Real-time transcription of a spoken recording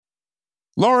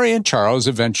Laurie and Charles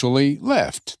eventually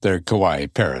left their Kauai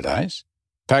paradise,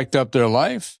 packed up their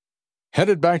life,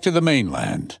 headed back to the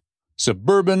mainland,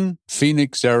 suburban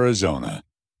Phoenix, Arizona,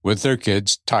 with their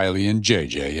kids Tylee and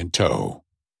JJ in tow.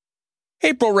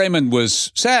 April Raymond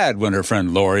was sad when her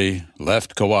friend Laurie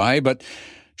left Kauai, but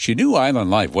she knew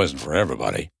island life wasn't for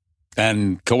everybody.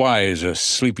 And Kauai is a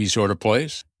sleepy sort of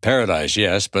place. Paradise,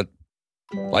 yes, but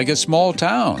like a small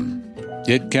town,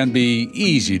 it can be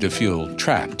easy to feel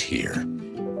trapped here.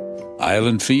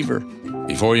 Island fever.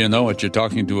 Before you know it, you're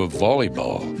talking to a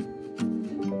volleyball.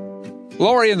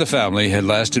 Laurie and the family had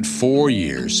lasted 4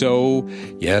 years, so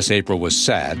yes, April was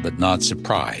sad but not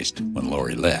surprised when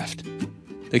Laurie left.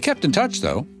 They kept in touch,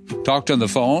 though, talked on the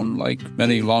phone like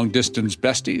many long-distance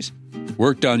besties,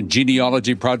 worked on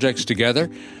genealogy projects together,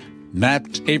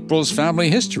 mapped April's family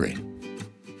history.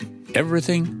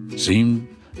 Everything seemed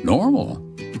normal.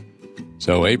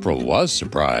 So April was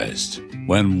surprised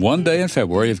when one day in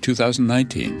February of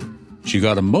 2019, she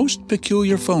got a most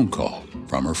peculiar phone call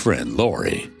from her friend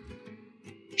Laurie.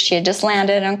 She had just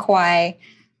landed on Kauai.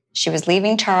 She was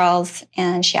leaving Charles,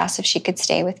 and she asked if she could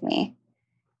stay with me.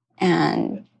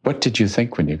 And what did you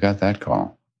think when you got that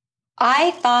call?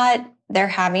 I thought they're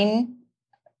having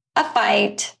a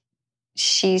fight.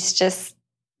 She's just,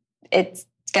 it's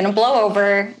going to blow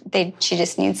over. She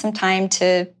just needs some time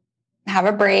to have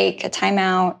a break, a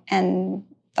timeout, and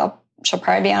she'll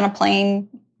probably be on a plane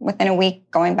within a week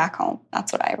going back home.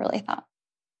 That's what I really thought.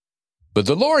 But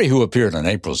the Laurie who appeared on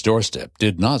April's doorstep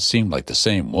did not seem like the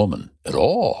same woman at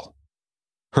all.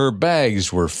 Her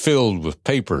bags were filled with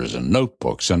papers and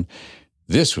notebooks, and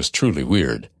this was truly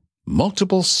weird,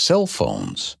 multiple cell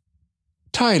phones.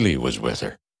 Tylee was with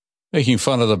her, making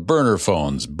fun of the burner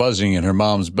phones buzzing in her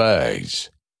mom's bags.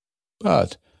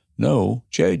 But no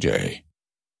JJ.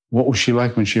 What was she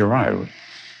like when she arrived?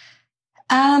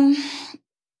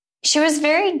 She was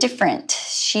very different.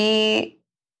 She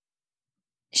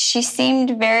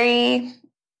seemed very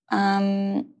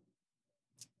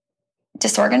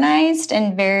disorganized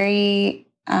and very,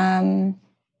 I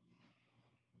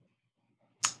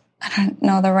don't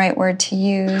know the right word to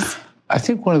use. I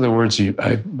think one of the words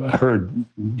I heard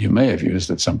you may have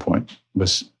used at some point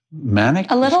was manic?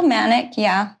 A little manic,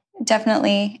 yeah,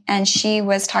 definitely. And she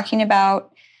was talking about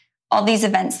all these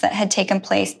events that had taken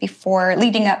place before,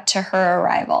 leading up to her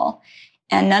arrival.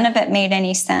 And none of it made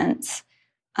any sense.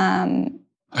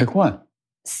 Like what?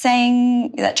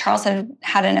 Saying that Charles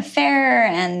had an affair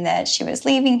and that she was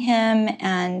leaving him,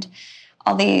 and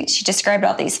she described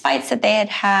all these fights that they had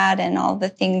had and all the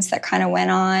things that kind of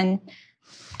went on.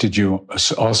 Did you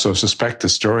also suspect the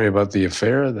story about the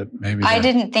affair that maybe... I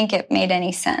didn't think it made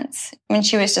any sense. When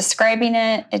she was describing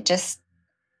it,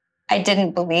 I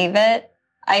didn't believe it.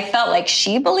 I felt like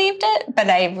she believed it, but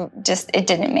it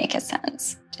didn't make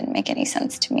sense. It didn't make any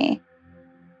sense to me.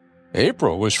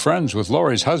 April was friends with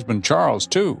Laurie's husband, Charles,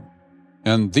 too.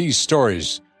 And these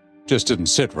stories just didn't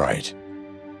sit right.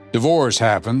 Divorce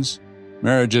happens,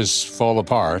 marriages fall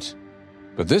apart,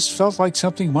 but this felt like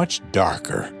something much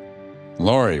darker.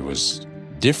 Laurie was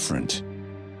different,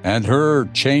 and her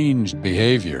changed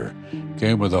behavior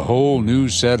came with a whole new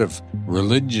set of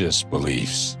religious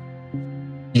beliefs.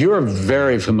 You're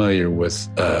very familiar with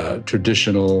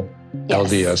traditional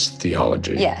LDS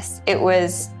theology. Yes, it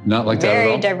was not like that at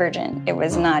all? Very divergent. It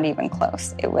was not even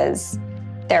close. It was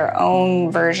their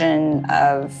own version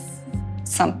of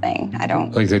something. I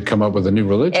don't... Like they'd come up with a new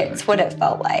religion? It's what it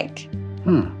felt like.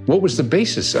 What was the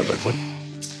basis of it?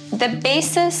 The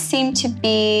basis seemed to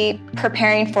be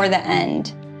preparing for the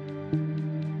end.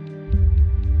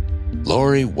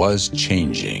 Laurie was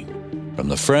changing. From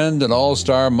the friend and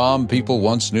all-star mom people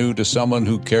once knew to someone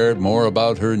who cared more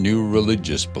about her new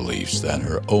religious beliefs than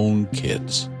her own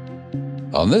kids.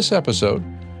 On this episode,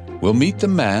 we'll meet the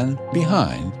man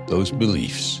behind those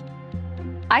beliefs.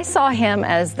 I saw him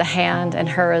as the hand and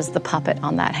her as the puppet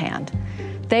on that hand.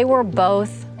 They were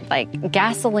both like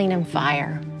gasoline and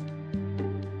fire.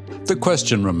 The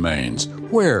question remains,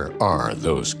 where are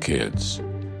those kids?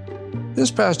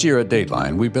 This past year at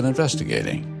Dateline, we've been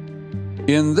investigating.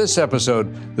 In this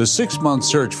episode, the 6-month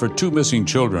search for 2 missing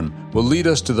children will lead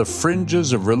us to the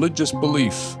fringes of religious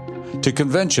belief, to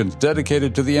conventions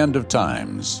dedicated to the end of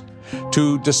times,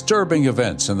 to disturbing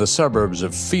events in the suburbs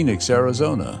of Phoenix,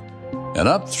 Arizona, and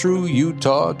up through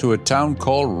Utah to a town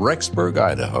called Rexburg,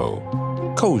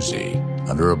 Idaho, cozy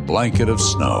under a blanket of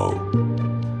snow.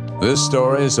 This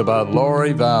story is about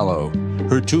Laurie Vallow,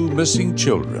 her 2 missing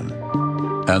children,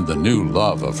 and the new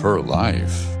love of her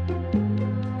life.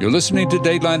 You're listening to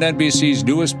Dateline NBC's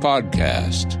newest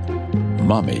podcast,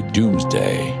 Mommy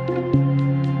Doomsday.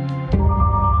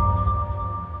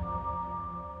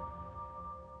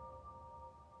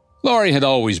 Lori had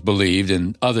always believed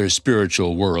in other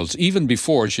spiritual worlds, even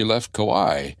before she left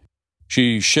Kauai.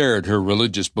 She shared her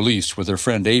religious beliefs with her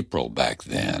friend April back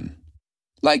then.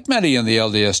 Like many in the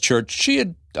LDS Church, she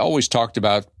had always talked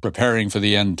about preparing for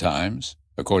the end times,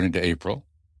 according to April.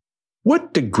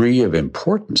 What degree of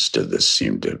importance did this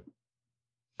seem to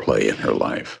play in her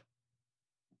life?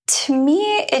 To me,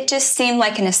 it just seemed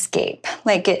like an escape.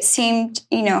 Like it seemed,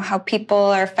 how people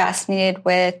are fascinated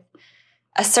with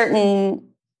a certain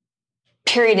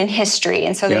period in history.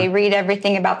 And so they read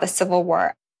everything about the Civil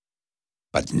War.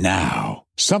 But now,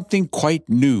 something quite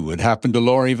new had happened to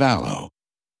Lori Vallow.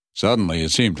 Suddenly,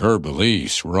 it seemed her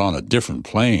beliefs were on a different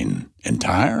plane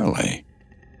entirely.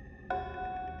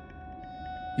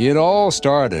 It all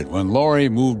started when Lori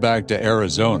moved back to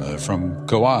Arizona from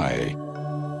Kauai.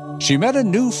 She met a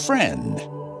new friend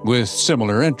with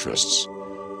similar interests.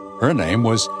 Her name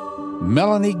was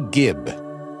Melanie Gibb.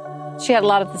 She had a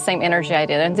lot of the same energy I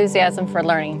did, enthusiasm for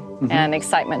learning and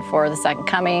excitement for the second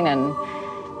coming, and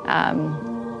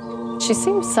she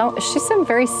seemed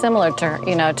very similar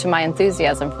to my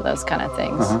enthusiasm for those kind of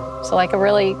things. So like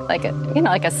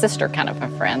a sister kind of a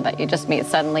friend that you just meet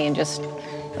suddenly and just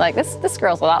like this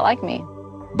girl's a lot like me.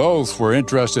 Both were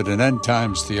interested in end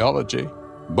times theology.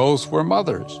 Both were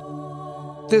mothers.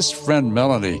 This friend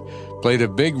Melanie played a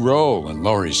big role in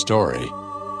Lori's story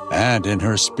and in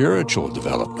her spiritual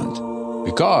development,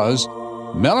 because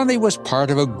Melanie was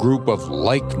part of a group of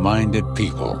like-minded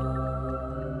people.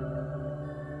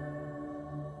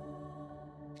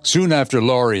 Soon after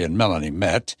Lori and Melanie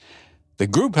met, the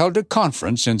group held a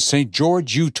conference in St.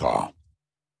 George, Utah.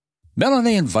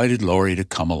 Melanie invited Lori to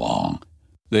come along.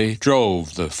 They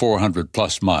drove the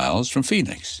 400-plus miles from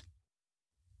Phoenix.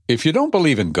 If you don't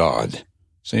believe in God,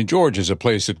 St. George is a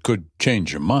place that could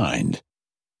change your mind.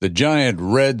 The giant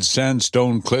red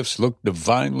sandstone cliffs look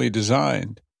divinely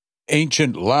designed.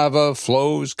 Ancient lava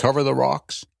flows cover the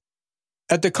rocks.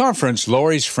 At the conference,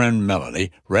 Lori's friend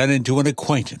Melanie ran into an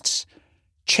acquaintance,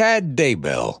 Chad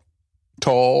Daybell.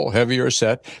 Tall, heavier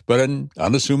set, but an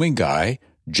unassuming guy,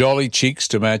 jolly cheeks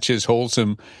to match his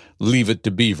wholesome Leave It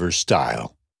to Beaver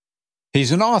style.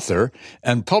 He's an author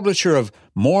and publisher of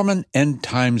Mormon End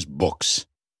Times books.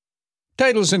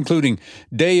 Titles including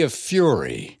Day of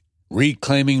Fury,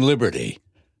 Reclaiming Liberty,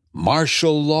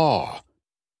 Martial Law,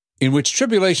 in which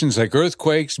tribulations like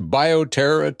earthquakes,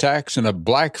 bioterror attacks, and a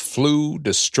black flu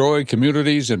destroy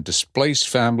communities and displace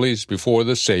families before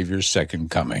the Savior's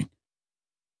second coming.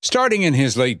 Starting in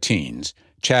his late teens,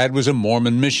 Chad was a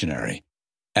Mormon missionary,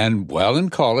 and while in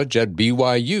college at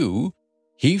BYU,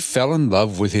 he fell in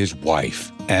love with his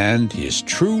wife and his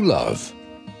true love,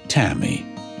 Tammy.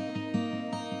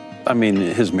 I mean,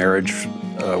 his marriage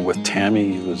with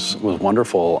Tammy was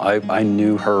wonderful. I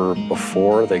knew her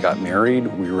before they got married.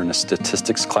 We were in a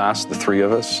statistics class, the three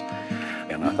of us.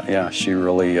 And I thought, she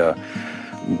really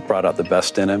brought out the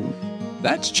best in him.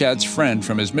 That's Chad's friend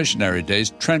from his missionary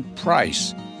days, Trent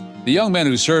Price. The young men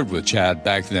who served with Chad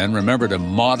back then remembered a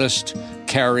modest,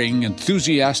 caring,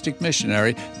 enthusiastic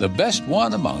missionary, the best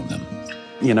one among them.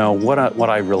 What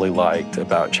I really liked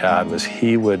about Chad was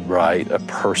he would write a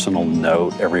personal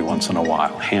note every once in a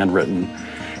while, handwritten,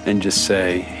 and just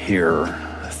say, "Here,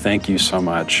 thank you so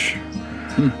much.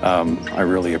 I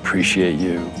really appreciate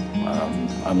you.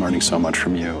 I'm learning so much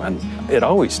from you." And it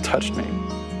always touched me.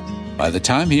 By the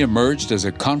time he emerged as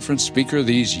a conference speaker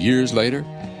these years later,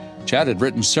 Chad had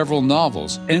written several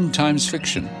novels, end times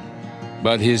fiction.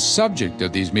 But his subject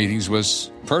at these meetings was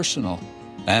personal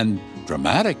and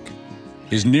dramatic.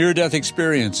 His near-death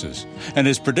experiences, and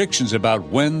his predictions about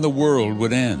when the world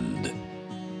would end.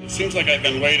 It seems like I've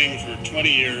been waiting for 20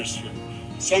 years for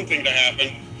something to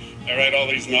happen. I write all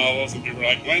these novels, and people are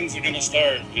like, when's it going to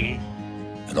start,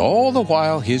 And all the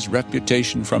while, his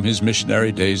reputation from his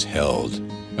missionary days held,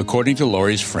 according to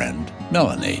Lori's friend,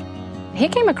 Melanie. He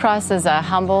came across as a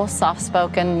humble,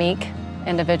 soft-spoken, meek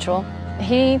individual.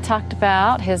 He talked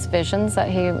about his visions that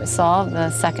he saw of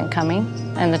the second coming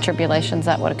and the tribulations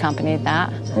that would accompany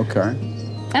that. Okay.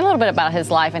 And a little bit about his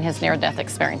life and his near-death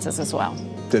experiences as well.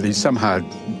 Did he somehow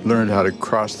learn how to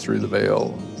cross through the veil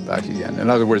back again? In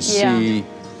other words, see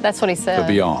that's what he said. The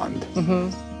beyond.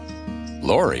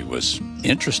 Lori was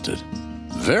interested,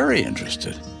 very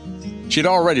interested. She'd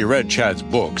already read Chad's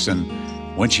books, and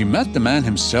when she met the man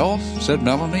himself, said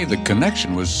Melanie, the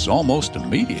connection was almost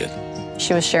immediate.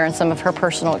 She was sharing some of her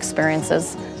personal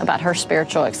experiences about her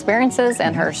spiritual experiences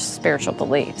and her spiritual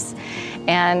beliefs.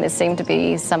 And it seemed to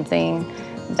be something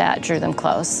that drew them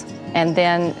close. And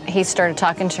then he started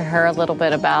talking to her a little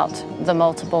bit about the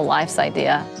multiple lives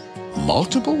idea.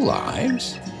 Multiple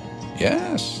lives?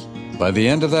 Yes. By the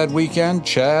end of that weekend,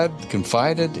 Chad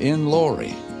confided in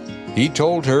Lori. He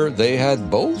told her they had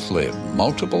both lived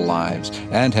multiple lives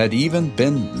and had even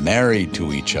been married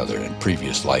to each other in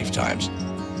previous lifetimes.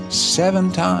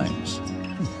 7 times.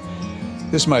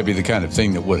 This might be the kind of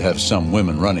thing that would have some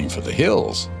women running for the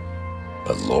hills.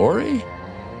 But Lori,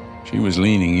 she was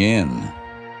leaning in.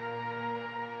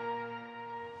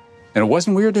 And it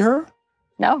wasn't weird to her?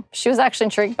 No, she was actually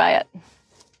intrigued by it.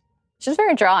 She was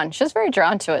very drawn. She was very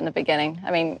drawn to it in the beginning.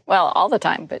 I mean, well, all the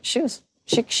time, but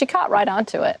she caught right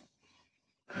onto it.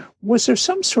 Was there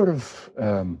some sort of,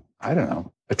 I don't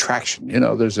know, attraction? You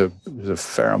know, there's a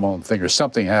pheromone thing or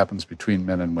something happens between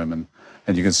men and women,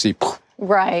 and you can see.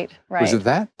 Right. Was it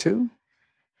that too?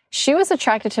 She was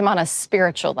attracted to him on a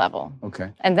spiritual level.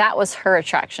 Okay. And that was her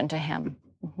attraction to him.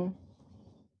 Mm-hmm.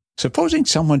 Supposing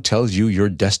someone tells you you're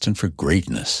destined for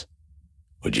greatness,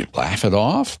 would you laugh it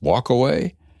off, walk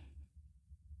away?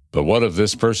 But what if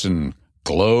this person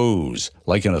glows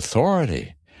like an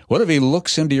authority? What if he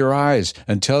looks into your eyes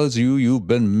and tells you you've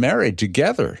been married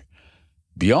together,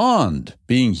 beyond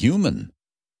being human?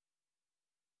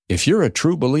 If you're a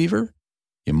true believer,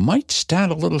 you might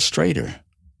stand a little straighter.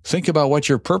 Think about what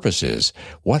your purpose is.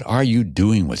 What are you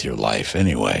doing with your life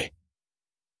anyway?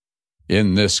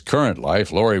 In this current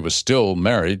life, Lori was still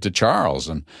married to Charles,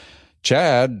 and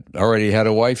Chad already had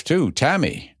a wife too,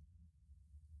 Tammy.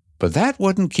 But that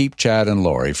wouldn't keep Chad and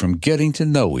Lori from getting to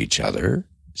know each other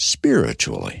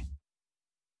spiritually.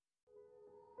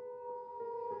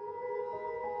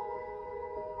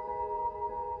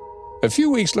 A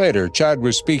few weeks later, Chad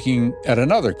was speaking at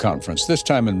another conference, this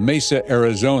time in Mesa,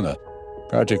 Arizona,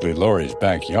 practically Lori's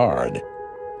backyard.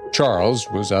 Charles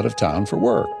was out of town for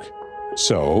work.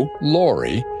 So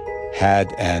Lori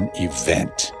had an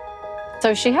event.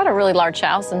 So she had a really large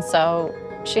house, and so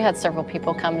she had several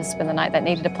people come to spend the night that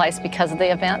needed a place because of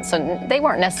the event. So they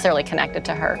weren't necessarily connected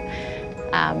to her.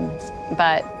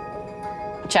 But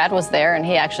Chad was there, and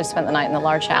he actually spent the night in the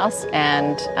large house,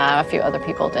 and a few other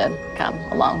people did come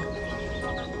along.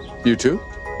 You too?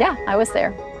 Yeah, I was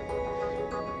there.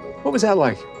 What was that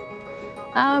like?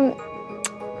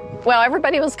 Well,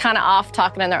 everybody was kind of off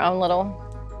talking in their own little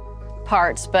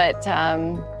parts, but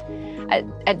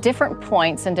at different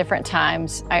points and different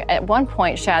times, at one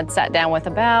point, Chad sat down with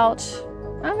about,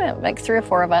 I don't know, like 3 or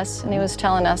 4 of us, and he was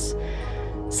telling us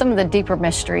some of the deeper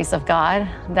mysteries of God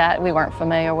that we weren't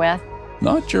familiar with.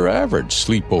 Not your average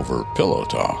sleepover pillow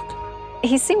talk.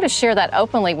 He seemed to share that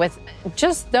openly with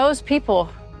just those people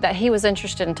that he was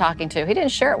interested in talking to. He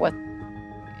didn't share it with,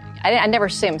 I never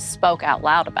see him spoke out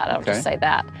loud about it, I'll just say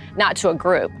that. Not to a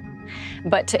group,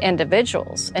 but to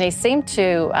individuals. And he seemed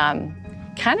to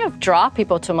kind of draw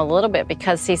people to him a little bit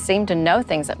because he seemed to know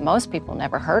things that most people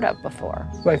never heard of before.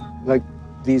 Like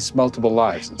these multiple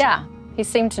lives? Yeah, he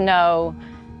seemed to know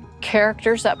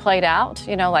characters that played out,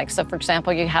 you know, like, so for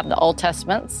example, you have the Old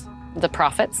Testaments, the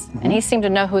prophets, and he seemed to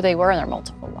know who they were in their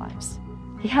multiple lives.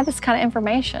 He had this kind of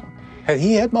information. Had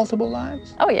he had multiple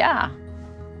lives? Oh, yeah.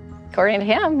 According to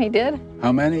him, he did.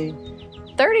 How many?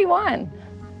 31.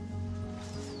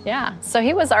 Yeah, so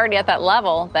he was already at that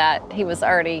level that he was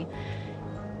already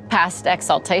past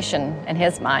exaltation in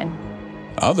his mind.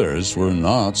 Others were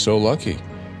not so lucky.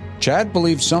 Chad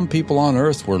believed some people on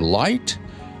earth were light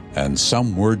and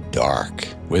some were dark,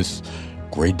 with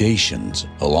gradations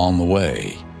along the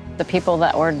way. The people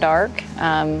that were dark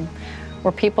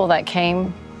were people that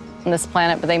came on this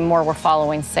planet, but they more were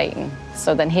following Satan.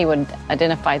 So then he would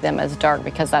identify them as dark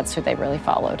because that's who they really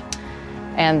followed.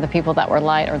 And the people that were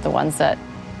light are the ones that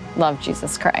loved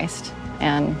Jesus Christ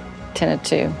and tended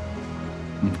to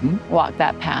walk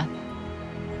that path.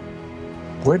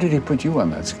 Where did he put you on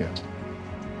that scale?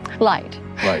 Light.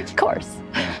 Light. Of course.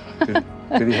 Yeah.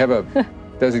 Did he have a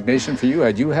designation for you?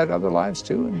 Had you had other lives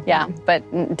too? Yeah,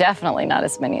 but definitely not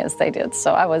as many as they did.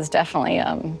 So I was definitely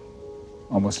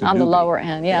almost on the lower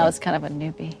end. Yeah, I was kind of a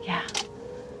newbie. Yeah.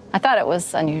 I thought it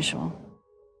was unusual.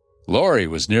 Lori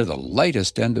was near the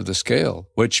lightest end of the scale,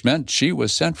 which meant she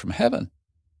was sent from heaven.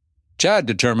 Chad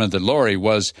determined that Lori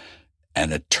was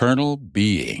an eternal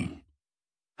being.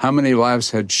 How many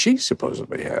lives had she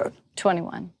supposedly had?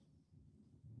 21.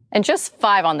 And just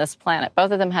 5 on this planet.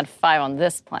 Both of them had 5 on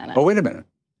this planet. Oh, wait a minute.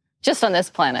 Just on this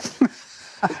planet.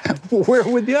 Where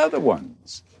were the other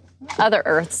ones? Other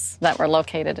Earths that were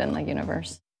located in the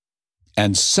universe.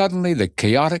 And suddenly the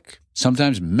chaotic,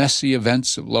 sometimes messy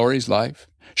events of Lori's life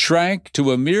shrank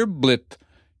to a mere blip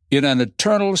in an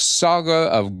eternal saga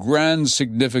of grand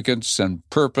significance and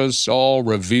purpose, all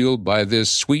revealed by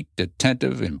this sweet,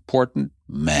 attentive, important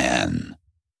man.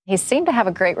 He seemed to have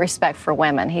a great respect for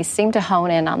women. He seemed to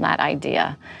hone in on that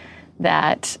idea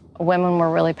that women were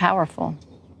really powerful.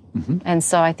 And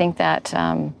so I think that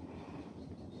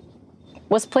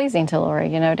was pleasing to Lori,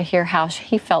 to hear how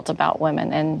he felt about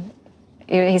women. And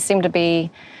he seemed to be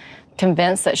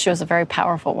convinced that she was a very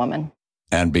powerful woman.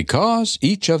 And because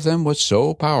each of them was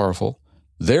so powerful,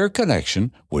 their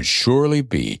connection would surely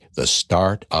be the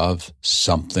start of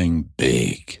something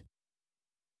big.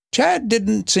 Chad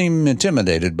didn't seem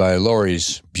intimidated by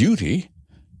Lori's beauty.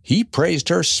 He praised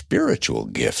her spiritual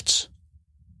gifts.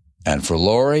 And for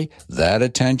Lori, that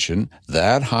attention,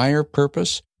 that higher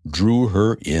purpose, drew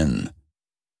her in.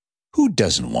 Who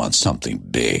doesn't want something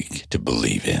big to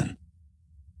believe in?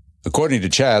 According to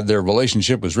Chad, their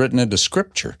relationship was written into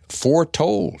Scripture,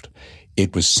 foretold.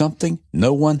 It was something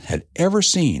no one had ever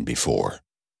seen before.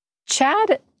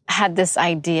 Chad had this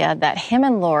idea that him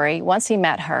and Lori, once he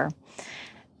met her,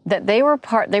 that they were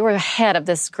head of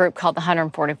this group called the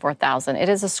 144,000. It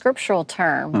is a scriptural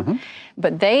term,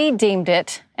 but they deemed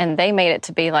it, and they made it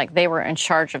to be like they were in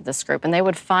charge of this group, and they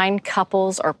would find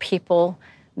couples or people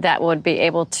that would be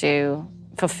able to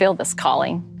fulfill this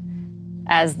calling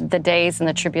as the days and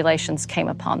the tribulations came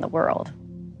upon the world.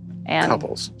 And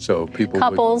couples. So people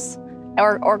couples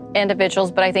or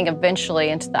individuals, but I think eventually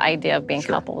into the idea of being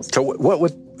couples. So what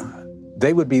would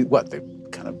they would be? What, the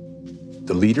kind of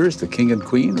the leaders, the king and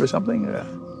queen, or something?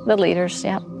 The leaders,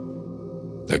 yeah.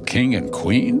 The king and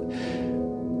queen?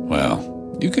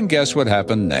 Well, you can guess what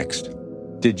happened next.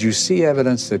 Did you see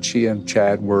evidence that she and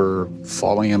Chad were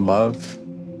falling in love?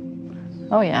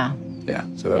 Oh yeah. Yeah,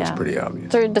 so that was pretty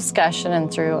obvious. Through discussion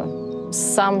and through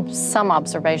some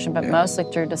observation, but mostly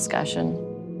through discussion.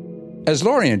 As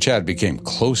Lori and Chad became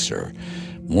closer,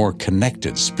 more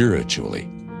connected spiritually,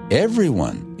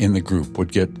 everyone in the group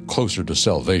would get closer to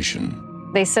salvation.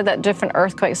 They said that different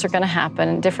earthquakes are going to happen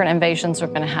and different invasions are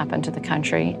going to happen to the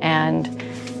country. And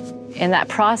in that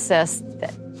process,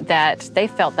 that they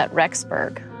felt that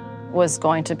Rexburg was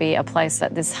going to be a place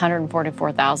that this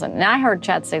 144,000. And I heard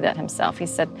Chad say that himself. He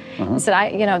said,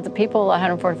 the people,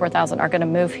 144,000, are going to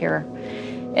move here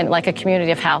in like a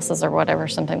community of houses or whatever,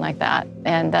 something like that.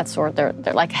 And that's where their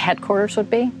like headquarters would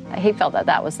be. He felt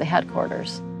that was the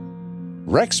headquarters.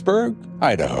 Rexburg,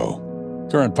 Idaho.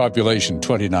 Current population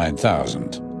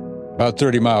 29,000. About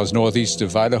 30 miles northeast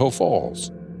of Idaho Falls.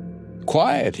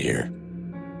 Quiet here.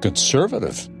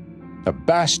 Conservative. A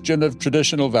bastion of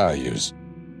traditional values.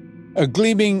 A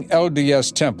gleaming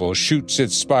LDS temple shoots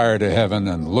its spire to heaven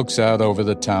and looks out over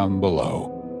the town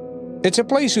below. It's a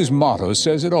place whose motto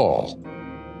says it all.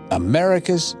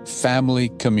 America's family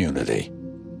community.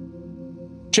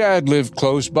 Chad lived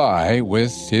close by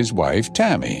with his wife,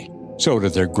 Tammy. So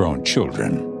did their grown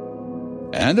children.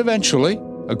 And eventually,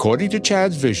 according to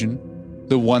Chad's vision,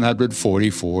 the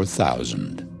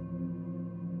 144,000.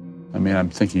 I mean, I'm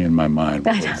thinking in my mind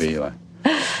what it would be like.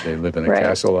 They live in a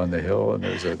castle on the hill, and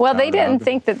there's a... Well, they didn't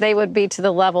think that they would be to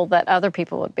the level that other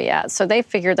people would be at. So they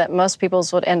figured that most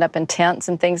people's would end up in tents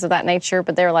and things of that nature,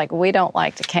 but they're like, we don't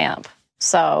like to camp.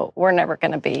 So we're never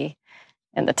going to be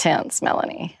in the tents,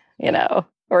 Melanie.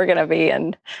 We're going to be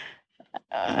in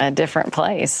a different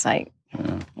place. I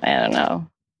don't know.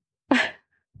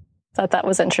 Thought that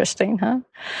was interesting, huh?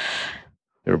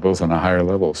 They were both on a higher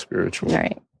level spiritually.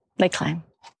 Right. They claim.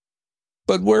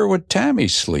 But where would Tammy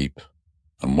sleep?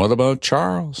 And what about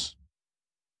Charles?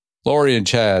 Lori and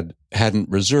Chad hadn't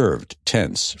reserved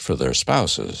tents for their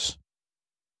spouses.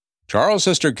 Charles'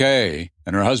 sister Kay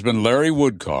and her husband Larry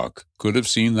Woodcock could have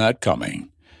seen that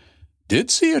coming. Did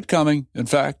see it coming, in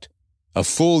fact, a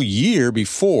full year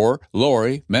before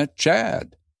Lori met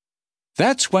Chad.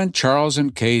 That's when Charles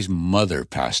and Kay's mother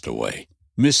passed away,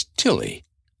 Miss Tilly,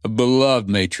 a beloved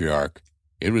matriarch.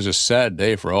 It was a sad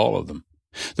day for all of them.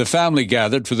 The family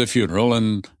gathered for the funeral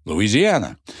in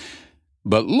Louisiana.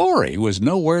 But Lori was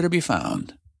nowhere to be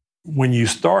found. When you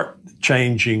start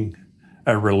changing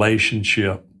a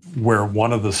relationship where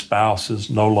one of the spouses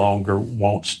no longer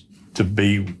wants to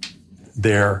be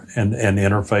there and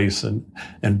interface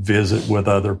and visit with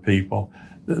other people,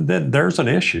 then there's an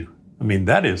issue. I mean,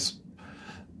 that's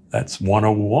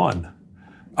 101.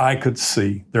 I could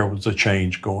see there was a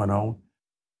change going on.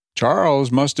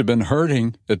 Charles must have been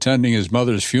hurting attending his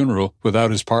mother's funeral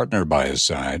without his partner by his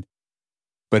side.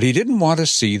 But he didn't want to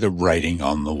see the writing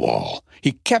on the wall.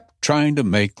 He kept trying to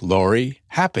make Lori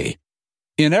happy.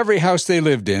 In every house they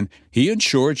lived in, he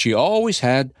ensured she always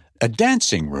had a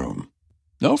dancing room.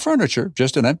 No furniture,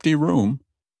 just an empty room.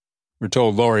 We're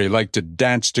told Lori liked to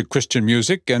dance to Christian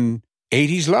music and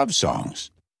 80s love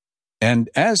songs. And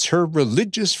as her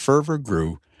religious fervor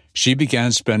grew, she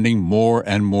began spending more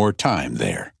and more time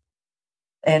there.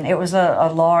 And it was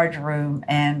a large room,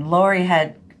 and Lori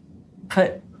had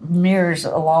put mirrors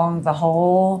along the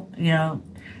whole,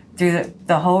 through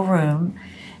the whole room.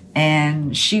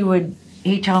 And she would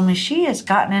he told me she has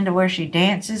gotten into where she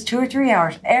dances 2 or 3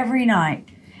 hours every night,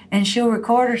 and she'll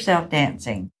record herself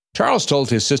dancing. Charles told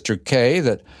his sister Kay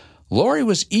that Lori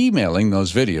was emailing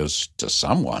those videos to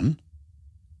someone,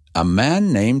 a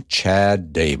man named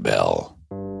Chad Daybell.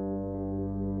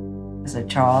 I said,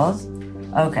 Charles,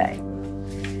 okay,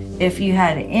 if you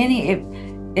had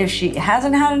if she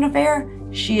hasn't had an affair,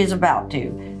 she is about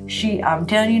to. I'm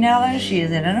telling you now that she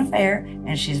is in an affair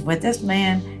and she's with this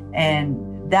man,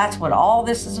 and that's what all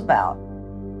this is about.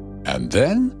 And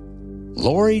then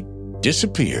Lori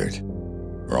disappeared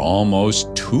for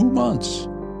almost 2 months.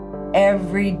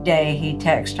 Every day he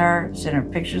texted her, sent her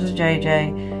pictures of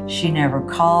JJ. She never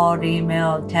called,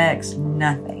 emailed, text,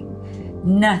 nothing.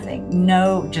 Nothing.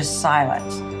 No, just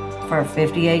silence for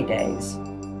 58 days.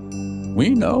 We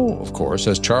know, of course,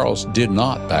 as Charles did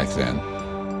not back then,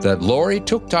 that Lori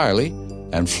took Tylee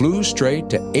and flew straight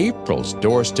to April's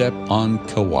doorstep on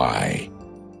Kauai.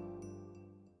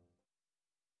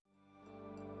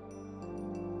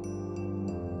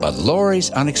 But Lori's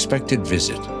unexpected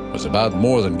visit was about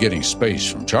more than getting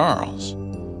space from Charles.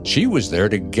 She was there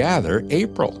to gather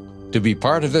April, to be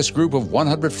part of this group of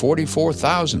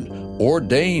 144,000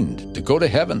 ordained to go to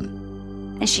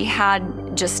heaven. And she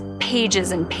had just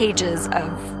pages and pages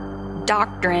of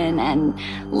doctrine and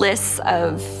lists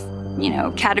of,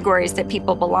 categories that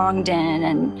people belonged in.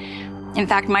 And in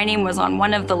fact, my name was on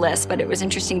one of the lists, but it was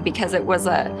interesting because it was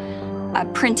a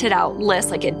printed out list,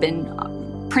 like it had been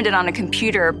printed on a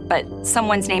computer, but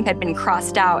someone's name had been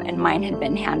crossed out and mine had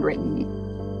been handwritten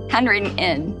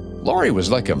in. Lori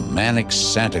was like a manic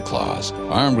Santa Claus,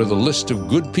 armed with a list of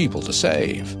good people to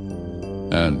save,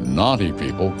 and naughty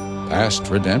people past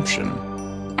redemption.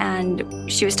 And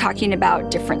she was talking about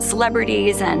different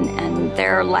celebrities and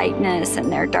their lightness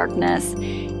and their darkness.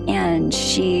 And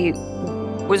she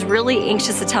was really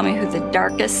anxious to tell me who the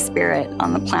darkest spirit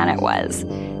on the planet was.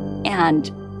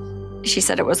 And she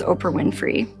said it was Oprah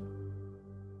Winfrey.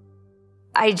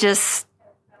 I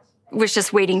was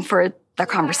just waiting for the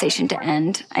conversation to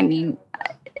end. I mean,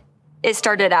 it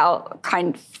started out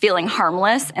kind of feeling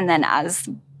harmless, and then as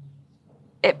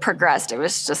it progressed, it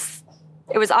was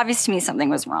obvious to me something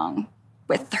was wrong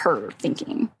with her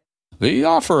thinking. The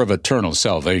offer of eternal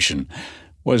salvation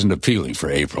wasn't appealing for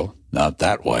April, not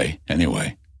that way,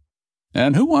 anyway.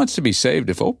 And who wants to be saved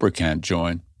if Oprah can't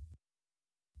join?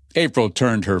 April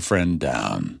turned her friend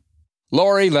down.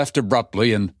 Lori left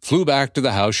abruptly and flew back to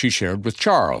the house she shared with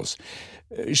Charles.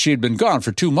 She had been gone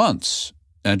for 2 months,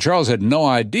 and Charles had no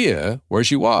idea where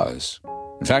she was.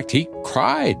 In fact, he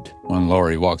cried when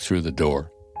Lori walked through the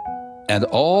door. And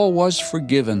all was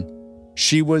forgiven.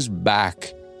 She was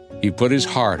back. He put his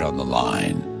heart on the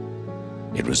line.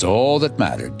 It was all that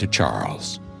mattered to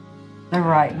Charles. The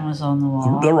writing was on the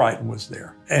wall. The writing was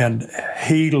there. And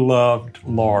he loved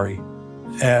Lori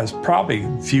as probably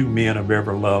few men have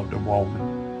ever loved a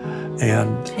woman.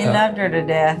 And he loved her to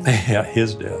death. Yeah,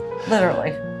 his death.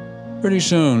 Literally. Pretty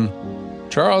soon,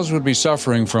 Charles would be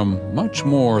suffering from much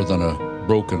more than a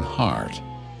broken heart.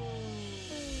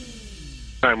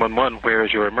 911, where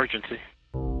is your emergency?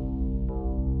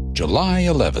 July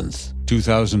 11th,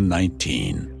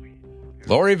 2019.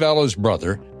 Lori Vallow's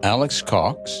brother, Alex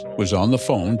Cox, was on the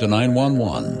phone to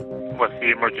 911. What's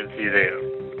the emergency there?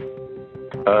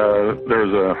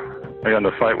 I got in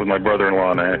a fight with my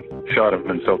brother-in-law and I shot him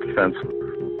in self-defense.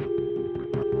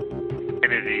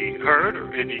 And is he hurt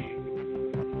or is he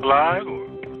alive? Or?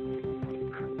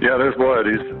 Yeah, there's blood.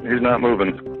 He's not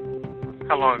moving.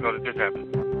 How long ago did this happen?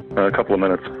 A couple of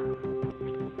minutes.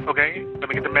 Okay, let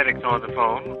me get the medics on the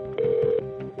phone.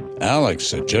 Alex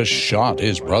had just shot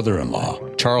his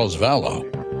brother-in-law, Charles Vallow.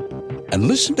 And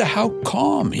listen to how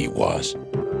calm he was,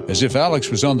 as if Alex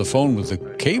was on the phone with the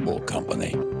cable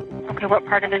company. Okay, what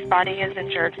part of his body is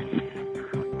injured?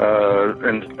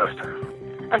 In the chest.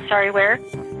 I'm sorry, where?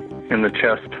 In the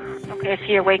chest. Okay, is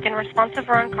he awake and responsive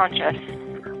or unconscious?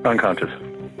 Unconscious.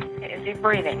 Okay, is he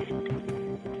breathing?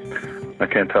 I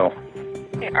can't tell.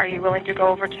 Okay, are you willing to go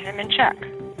over to him and check?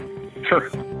 Sure.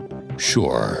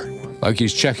 Sure. Like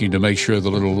he's checking to make sure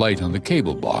the little light on the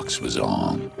cable box was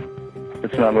on.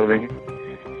 It's not moving.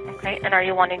 Okay, and are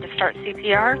you wanting to start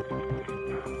CPR?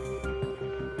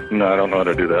 No, I don't know how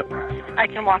to do that. I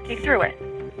can walk you through it.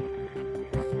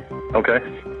 Okay.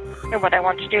 And what I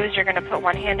want you to do is you're going to put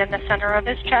one hand in the center of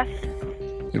his chest.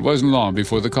 It wasn't long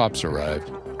before the cops arrived.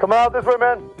 Come out this way,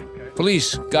 man.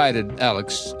 Police guided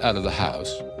Alex out of the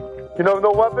house. You know,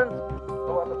 no weapons?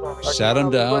 Sat him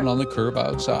down on the curb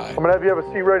outside. I'm going to have you have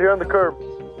a seat right here on the curb.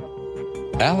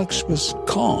 Alex was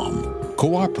calm,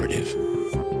 cooperative,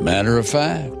 matter of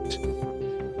fact.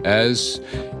 As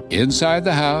inside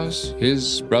the house,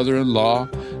 his brother-in-law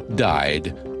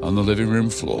died on the living room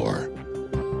floor.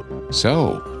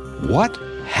 So, what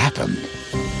happened?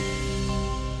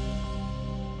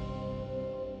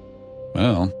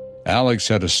 Well, Alex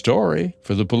had a story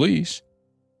for the police.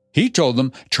 He told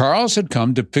them Charles had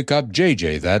come to pick up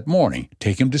JJ that morning,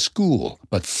 take him to school,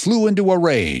 but flew into a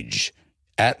rage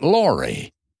at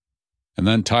Lori. And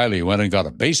then Tylee went and got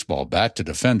a baseball bat to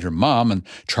defend her mom, and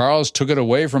Charles took it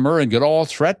away from her and got all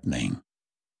threatening.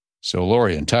 So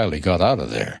Lori and Tylee got out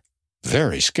of there.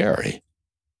 Very scary.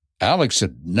 Alex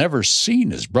had never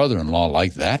seen his brother-in-law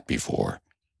like that before.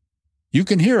 You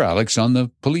can hear Alex on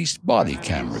the police body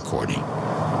cam recording.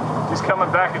 He's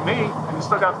coming back at me, and he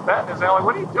still got the bat in his hand. Like,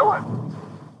 what are you doing?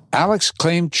 Alex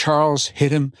claimed Charles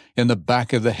hit him in the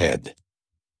back of the head.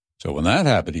 So when that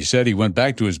happened, he said he went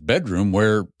back to his bedroom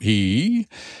where he,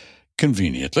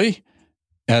 conveniently,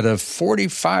 had a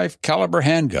 .45 caliber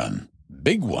handgun.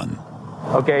 Big one.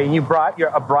 Okay, and you brought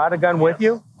a gun with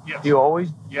you? Yes. Do you always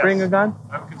bring a gun?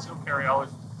 I have a concealed carry always.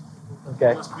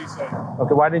 Okay. Just to be safe.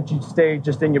 Okay, why didn't you stay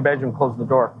just in your bedroom, close the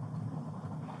door?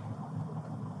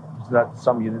 Is that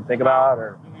something you didn't think about,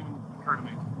 or? Didn't even occur to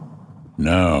me.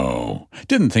 No.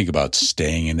 Didn't think about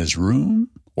staying in his room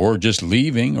or just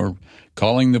leaving or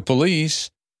calling the police.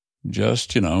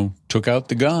 Just, took out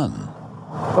the gun.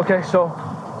 Okay, so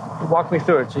walk me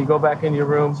through it. So you go back in your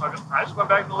room. So I just went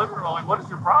back to the living room. I'm like, what is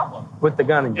your problem? With the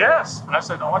gun in your Yes. And I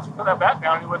said, I want you to put that bat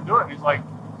down. He wouldn't do it. He's like,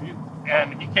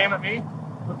 and he came at me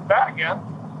with the bat again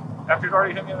after he'd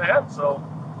already hit me in the head. So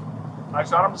I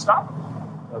shot him to stop him.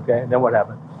 Okay, and then what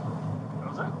happened? That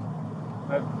was it.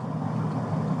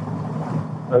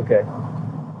 Okay.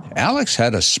 Alex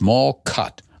had a small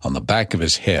cut on the back of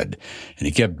his head, and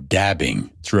he kept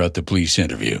dabbing throughout the police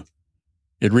interview.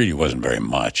 It really wasn't very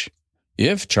much.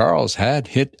 If Charles had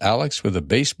hit Alex with a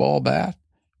baseball bat, it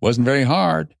wasn't very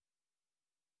hard.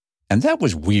 And that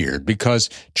was weird because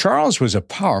Charles was a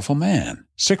powerful man,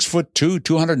 6'2",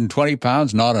 220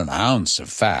 pounds, not an ounce of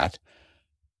fat.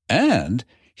 And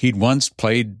he'd once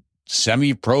played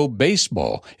semi-pro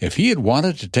baseball. If he had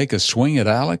wanted to take a swing at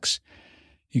Alex,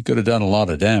 he could have done a lot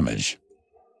of damage.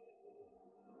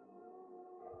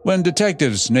 When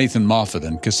detectives Nathan Moffat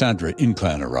and Cassandra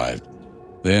Inclan arrived,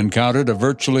 they encountered a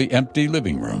virtually empty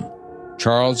living room,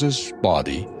 Charles's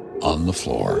body on the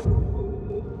floor.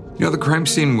 The crime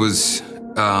scene was,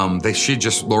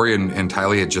 Lori and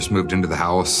Tylee had just moved into the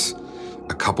house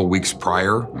a couple weeks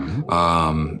prior.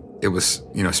 Mm-hmm. It was,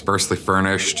 sparsely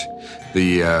furnished.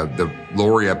 The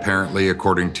Lori apparently,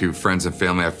 according to friends and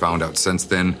family I've found out since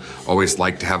then, always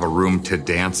liked to have a room to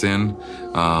dance in.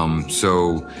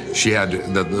 So she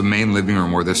had the main living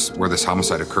room where this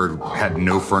homicide occurred had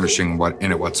no furnishing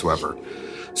in it whatsoever.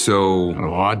 So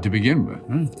odd to begin with.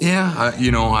 Huh? Yeah,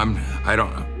 I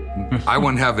don't know. I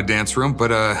wouldn't have a dance room,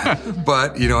 but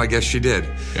I guess she did.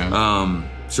 Yeah.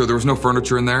 So there was no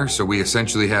furniture in there. So we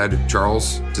essentially had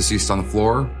Charles deceased on the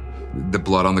floor, the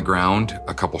blood on the ground,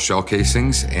 a couple shell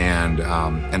casings, and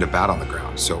a bat on the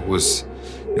ground. So it was,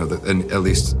 at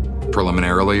least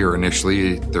preliminarily or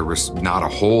initially, there was not a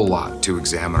whole lot to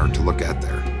examine or to look at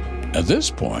there. At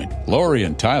this point, Lori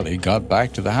and Tylee got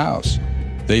back to the house.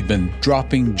 They'd been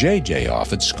dropping JJ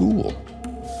off at school.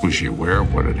 Was she aware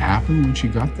of what had happened when she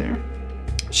got there?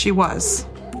 She was.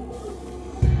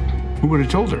 Who would have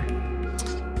told her?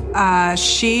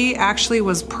 She actually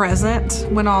was present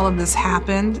when all of this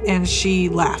happened, and she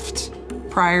left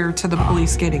prior to the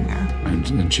police getting there.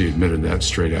 And she admitted that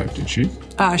straight out, did she?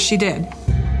 She did.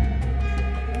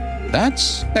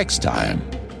 That's next time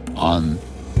on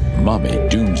Mommy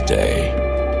Doomsday.